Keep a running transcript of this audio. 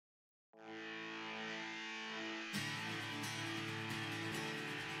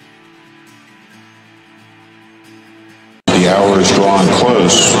hour is drawing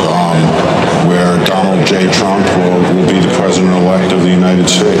close where Donald J. Trump will be the president-elect of the United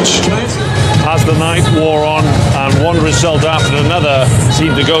States. As the night wore on and one result after another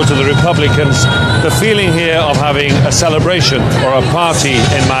seemed to go to the Republicans, the feeling here of having a celebration or a party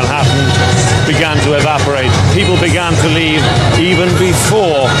in Manhattan began to evaporate. People began to leave even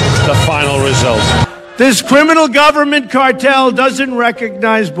before the final result. This criminal government cartel doesn't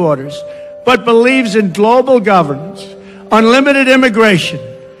recognize borders, but believes in global governance, unlimited immigration,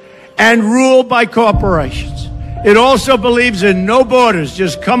 and rule by corporations. It also believes in no borders.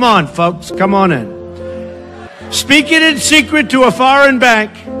 Just come on, folks, come on in. Speaking in secret to a foreign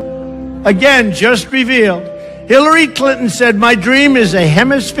bank, again, just revealed, Hillary Clinton said, "My dream is a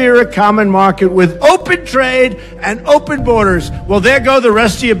hemispheric common market with open trade and open borders." Well, there go the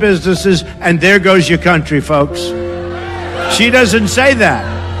rest of your businesses, and there goes your country, folks. She doesn't say that.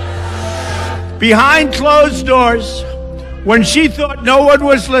 Behind closed doors, when she thought no one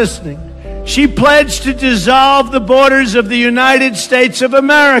was listening, she pledged to dissolve the borders of the United States of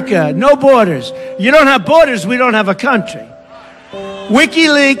America. No borders. You don't have borders, we don't have a country.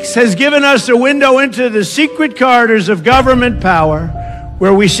 WikiLeaks has given us a window into the secret corridors of government power,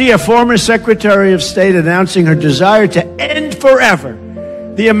 where we see a former Secretary of State announcing her desire to end forever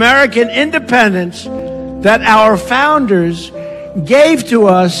the American independence that our founders gave to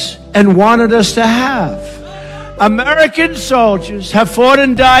us and wanted us to have. American soldiers have fought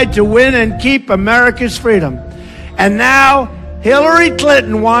and died to win and keep America's freedom. And now Hillary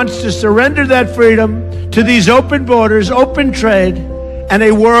Clinton wants to surrender that freedom to these open borders, open trade, and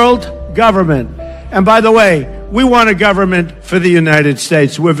a world government. And by the way, we want a government for the United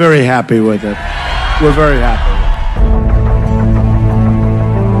States. We're very happy with it. We're very happy.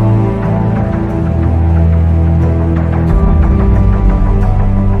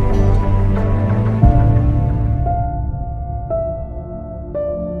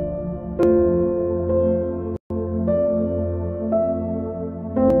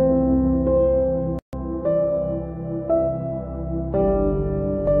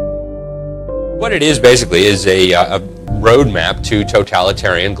 What it is basically is a roadmap to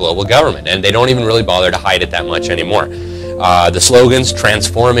totalitarian global government, and they don't even really bother to hide it that much anymore. The slogans,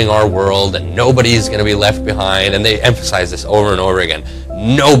 transforming our world, and nobody is going to be left behind, and they emphasize this over and over again.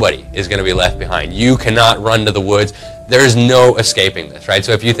 Nobody is going to be left behind. You cannot run to the woods. There's no escaping this, right?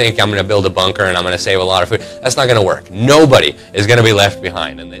 So if you think I'm going to build a bunker and I'm going to save a lot of food, that's not going to work. Nobody is going to be left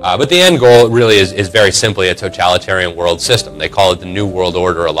behind. And but the end goal really is very simply a totalitarian world system. They call it the New World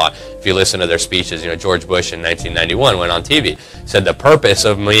Order a lot. If you listen to their speeches, George Bush in 1991 went on TV, said the purpose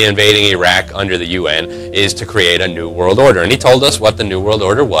of me invading Iraq under the UN is to create a new world order. And he told us what the New World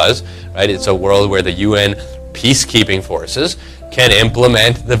Order was, right? It's a world where the UN peacekeeping forces can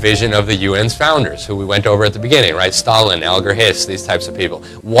implement the vision of the UN's founders, who we went over at the beginning, right? Stalin, Alger Hiss, these types of people.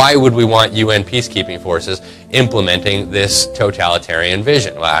 Why would we want UN peacekeeping forces implementing this totalitarian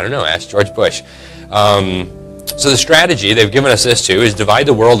vision? Well, I don't know, ask George Bush. So the strategy they've given us this to is divide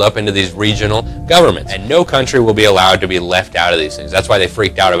the world up into these regional governments, and no country will be allowed to be left out of these things. That's why they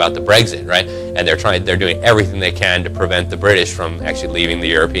freaked out about the Brexit, right? And they're doing everything they can to prevent the British from actually leaving the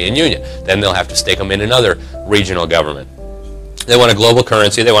European Union. Then they'll have to stick them in another regional government. They want a global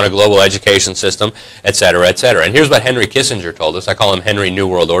currency, they want a global education system, et cetera, et cetera. And here's what Henry Kissinger told us. I call him Henry New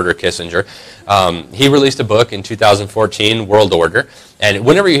World Order Kissinger. He released a book in 2014, World Order. And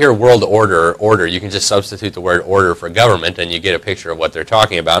whenever you hear world order, you can just substitute the word order for government, and you get a picture of what they're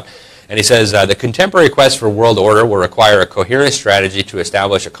talking about. And he says, the contemporary quest for world order will require a coherent strategy to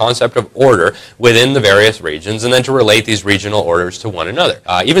establish a concept of order within the various regions, and then to relate these regional orders to one another.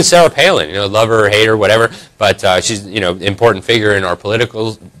 Even Sarah Palin, love her or hate her, whatever, but she's, important figure in our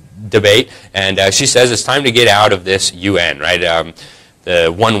political debate, and she says it's time to get out of this UN, right?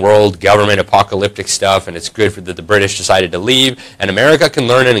 The one world government apocalyptic stuff, and it's good that the British decided to leave, and America can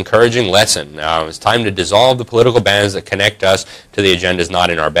learn an encouraging lesson. It's time to dissolve the political bands that connect us to the agendas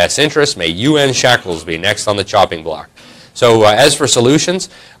not in our best interest. May UN shackles be next on the chopping block. So as for solutions,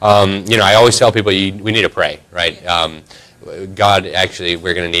 I always tell people we need to pray, right? God, actually,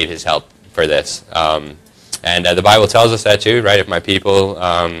 we're going to need his help for this. And the Bible tells us that too, right? If my people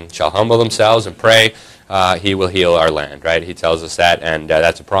shall humble themselves and pray, he will heal our land, right? He tells us that, and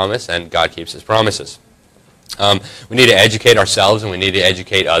that's a promise, and God keeps his promises. We need to educate ourselves, and we need to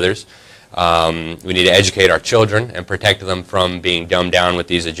educate others. We need to educate our children and protect them from being dumbed down with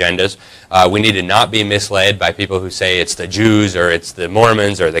these agendas. We need to not be misled by people who say it's the Jews or it's the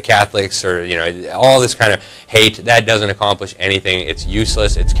Mormons or the Catholics or all this kind of hate. That doesn't accomplish anything. It's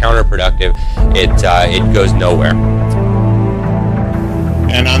useless. It's counterproductive. It goes nowhere.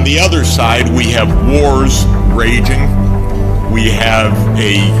 And on the other side, we have wars raging. We have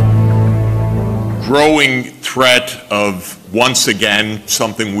a growing threat of, once again,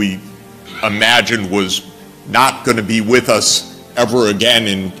 something we imagined was not going to be with us ever again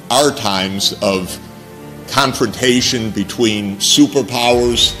in our times, of confrontation between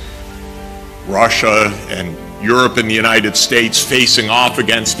superpowers, Russia and Europe and the United States facing off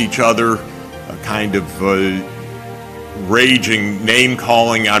against each other, a kind of raging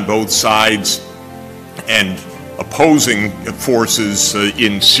name-calling on both sides, and opposing forces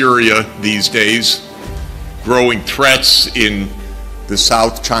in Syria these days, growing threats in the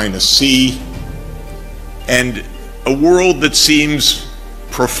South China Sea, and a world that seems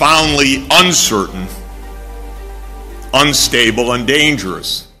profoundly uncertain, unstable, and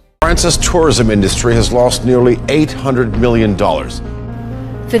dangerous. France's tourism industry has lost nearly $800 million.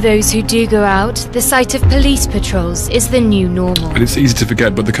 For those who do go out, the sight of police patrols is the new normal. And it's easy to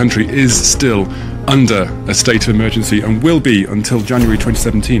forget, but the country is still under a state of emergency and will be until January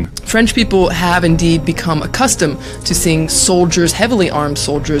 2017. French people have indeed become accustomed to seeing soldiers, heavily armed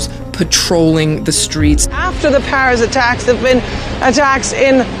soldiers, patrolling the streets. After the Paris attacks, there have been attacks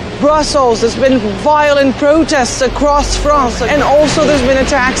in Brussels, there's been violent protests across France, and also there's been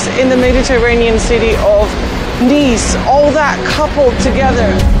attacks in the Mediterranean city of Nice, all that coupled together.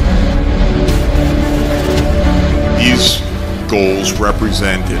 These goals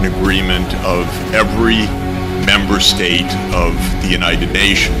represent an agreement of every member state of the United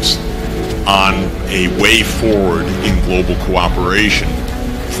Nations on a way forward in global cooperation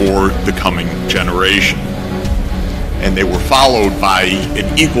for the coming generation. And they were followed by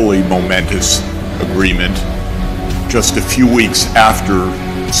an equally momentous agreement just a few weeks after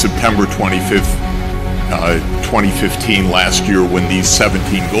September 25th, 2015, last year, when these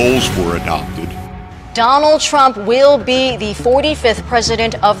 17 goals were adopted. Donald Trump will be the 45th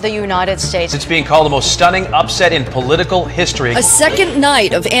president of the United States. It's being called the most stunning upset in political history. A second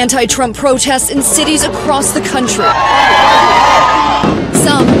night of anti-Trump protests in cities across the country.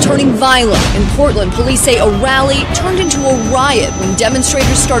 Some turning violent. In Portland, police say a rally turned into a riot when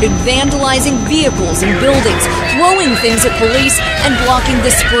demonstrators started vandalizing vehicles and buildings, throwing things at police, and blocking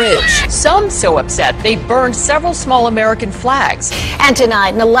this bridge. Some so upset they burned several small American flags. And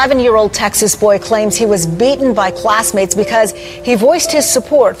tonight, an 11-year-old Texas boy claims he was beaten by classmates because he voiced his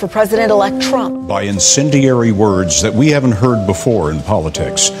support for President-elect Trump. By incendiary words that we haven't heard before in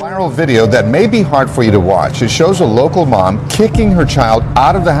politics. Viral video that may be hard for you to watch. It shows a local mom kicking her child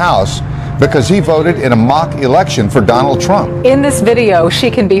out of the house because he voted in a mock election for Donald Trump. In this video,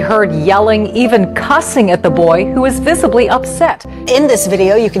 she can be heard yelling, even cussing at the boy, who is visibly upset. In this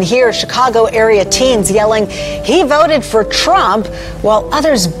video, you can hear Chicago area teens yelling, "He voted for Trump," while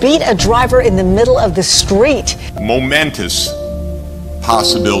others beat a driver in the middle of the street. Momentous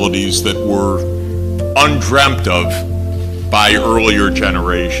possibilities that were undreamt of by earlier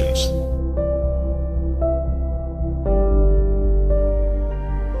generations.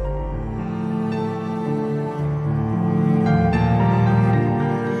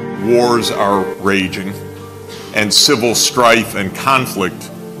 Wars are raging, and civil strife and conflict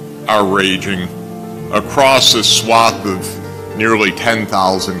are raging across a swath of nearly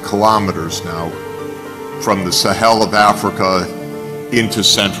 10,000 kilometers now, from the Sahel of Africa into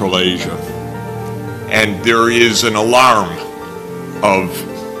Central Asia. And there is an alarm of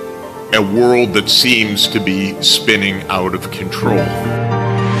a world that seems to be spinning out of control.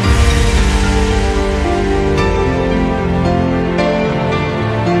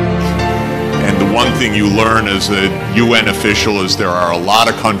 One thing you learn as a UN official is there are a lot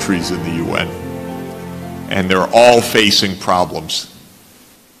of countries in the UN, and they're all facing problems.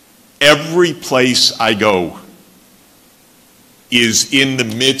 Every place I go is in the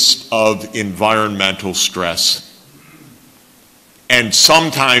midst of environmental stress. And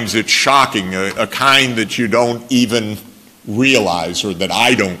sometimes it's shocking, a kind that you don't even realize, or that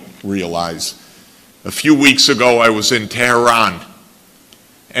I don't realize. A few weeks ago, I was in Tehran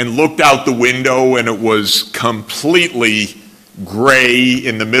and looked out the window, and it was completely gray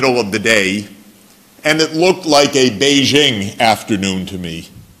in the middle of the day, and it looked like a Beijing afternoon to me.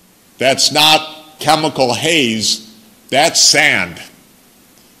 That's not chemical haze, that's sand.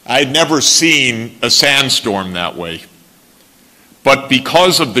 I'd never seen a sandstorm that way. But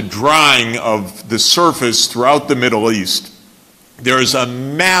because of the drying of the surface throughout the Middle East, there is a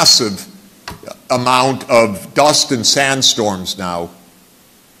massive amount of dust and sandstorms now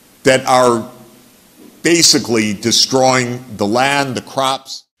that are basically destroying the land, the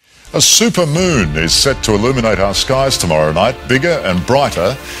crops. A super moon is set to illuminate our skies tomorrow night, bigger and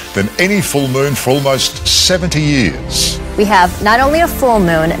brighter than any full moon for almost 70 years. We have not only a full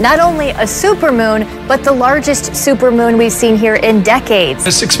moon, not only a supermoon, but the largest supermoon we've seen here in decades.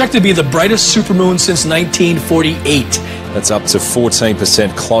 It's expected to be the brightest supermoon since 1948. That's up to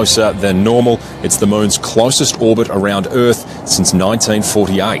 14% closer than normal. It's the moon's closest orbit around Earth since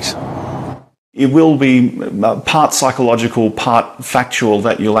 1948. It will be part psychological, part factual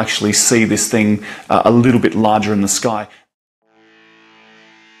that you'll actually see this thing a little bit larger in the sky.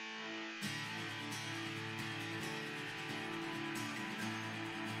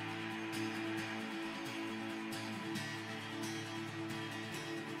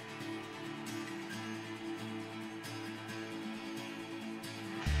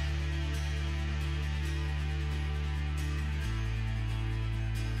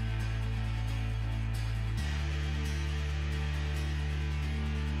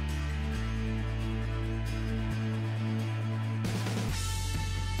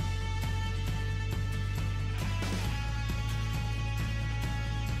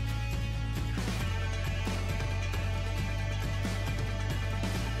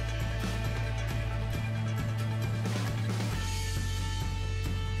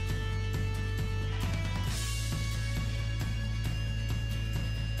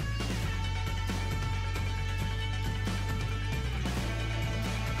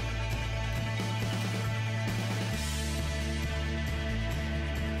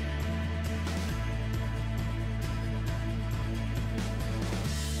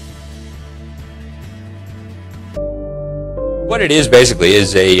 What it is basically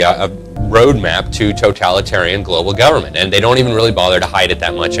is a roadmap to totalitarian global government, and they don't even really bother to hide it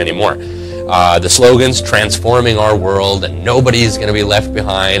that much anymore. The slogans, transforming our world, and nobody's going to be left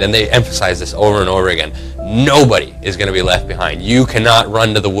behind, and they emphasize this over and over again. Nobody is going to be left behind. You cannot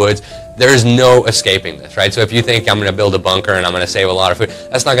run to the woods. There's no escaping this, right? So if you think I'm going to build a bunker and I'm going to save a lot of food,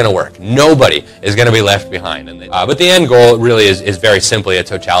 that's not going to work. Nobody is going to be left behind. But the end goal really is very simply a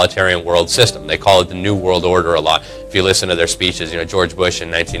totalitarian world system. They call it the New World Order a lot. If you listen to their speeches, George Bush in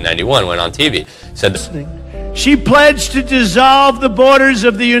 1991 went on TV, said she pledged to dissolve the borders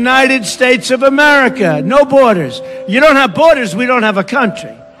of the United States of America. No borders. You don't have borders, we don't have a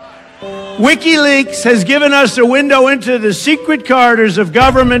country. WikiLeaks has given us a window into the secret corridors of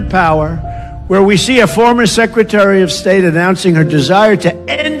government power, where we see a former Secretary of State announcing her desire to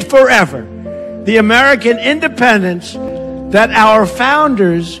end forever the American independence that our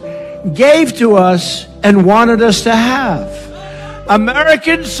founders gave to us and wanted us to have.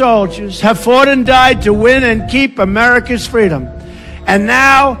 American soldiers have fought and died to win and keep America's freedom. And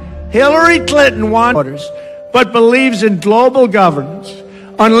now Hillary Clinton wants borders, but believes in global governance,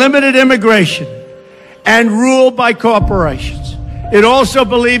 unlimited immigration, and rule by corporations. It also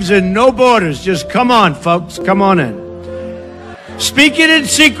believes in no borders. Just come on, folks, come on in. Speaking in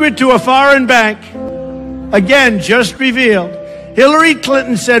secret to a foreign bank, again, just revealed, Hillary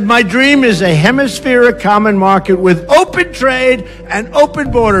Clinton said, "My dream is a hemispheric common market with open trade and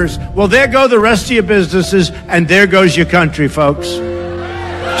open borders." Well, there go the rest of your businesses, and there goes your country, folks.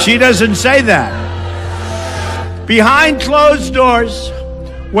 She doesn't say that. Behind closed doors,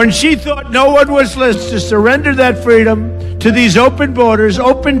 when she thought no one was listening, to surrender that freedom to these open borders,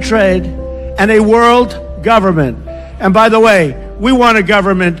 open trade, and a world government. And by the way, we want a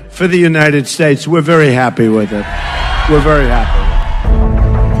government for the United States. We're very happy with it. We're very happy.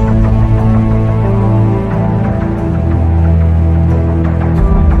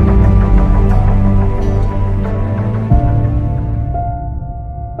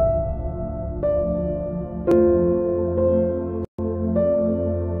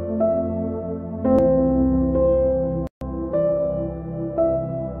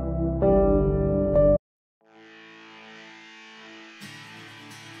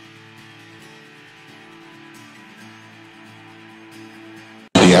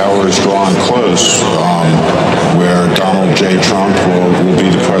 The hour is drawing close where Donald J. Trump will be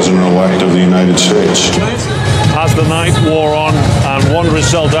the president-elect of the United States. As the night wore on and one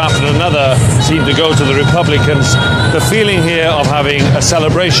result after another seemed to go to the Republicans, the feeling here of having a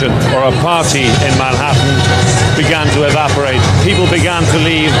celebration or a party in Manhattan began to evaporate. People began to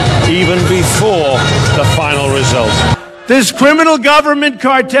leave even before the final result. This criminal government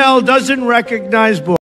cartel doesn't recognize borders.